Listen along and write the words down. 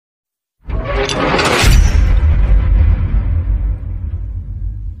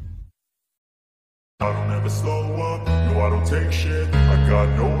take shit. I got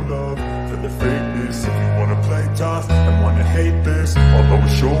no love for the fakeness. If you wanna play tough and wanna hate this, I'll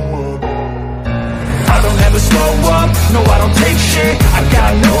always show up. I don't ever slow up, no I don't take shit. I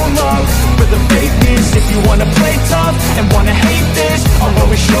got no love for the fakeness. If you wanna play tough and wanna hate this, I'll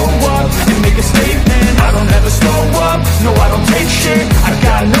always show up and make a statement. I don't ever slow up, no I don't take shit. I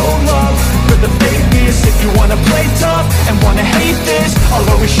got no love for the fakeness. If you wanna play tough and wanna hate this, I'll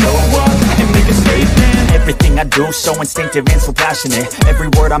always show up and make a statement. Everything I do so instinctive and so passionate. Every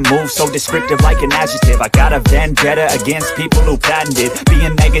word I move so descriptive like an adjective. I got a vendetta against people who patented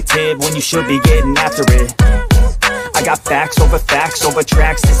being negative when you should be getting after it. I got facts over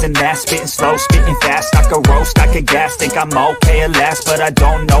tracks, this and that. Spitting slow, spitting fast, I could roast, I could gas. Think I'm okay at last, but I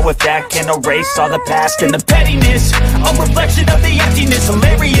don't know if that can erase all the past. And the pettiness, a reflection of the emptiness.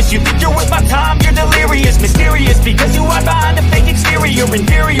 Hilarious, you think you're worth my time, you're delirious. Mysterious, because you hide behind a fake exterior.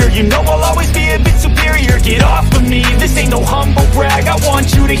 Inferior, you know I'll always be a bit superior. Get off of me, this ain't no humble brag. I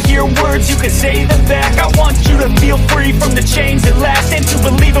want you to hear words, you can say them back. I want you to feel free from the chains that last, and to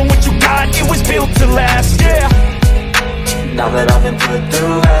believe in what you got, it was built to last, yeah. Now that I've been put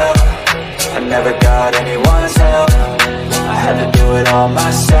through hell, I never got anyone's help. I had to do it all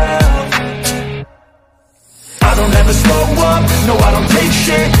myself. I don't ever slow up, no I don't take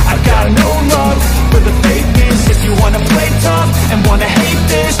shit. I got no love for the fakeness. If you wanna play tough and wanna hate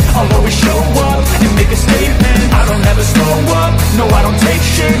this, I'll always show up and make a statement. I don't ever slow up, no I don't take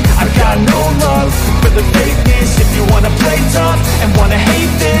shit. I got no love for the fakeness. If you wanna play tough and wanna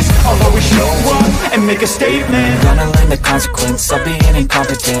hate this, I'll always show up and make a statement. Gonna learn the consequence of being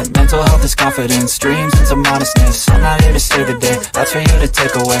incompetent. Mental health is confidence, dreams into modestness. I'm not here to save the day, that's for you to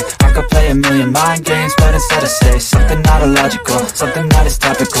take away. I could play a million mind games, but instead I say something not illogical, something that is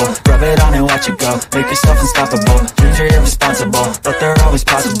topical. Rub it on and watch it go, make yourself unstoppable. Dreams are irresponsible, but they're always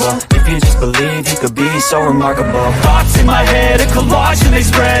possible. If you just believe, you could be so remarkable. Thoughts in my head, a collage and they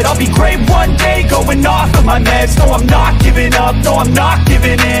spread. I'll be great one day, going off of my meds. No, I'm not giving up, no, I'm not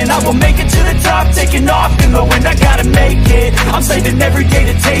giving in. I will make it to the top, taking off in the wind. I gotta make it, I'm saving every day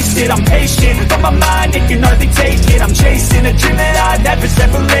to taste it. I'm patient, but my mind, it can hardly take it. I'm chasing a dream that I've had for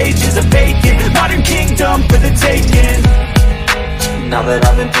several ages. A vacant, modern kingdom for the taking. Now that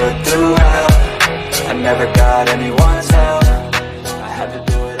I've been put through hell, I never got anyone's help.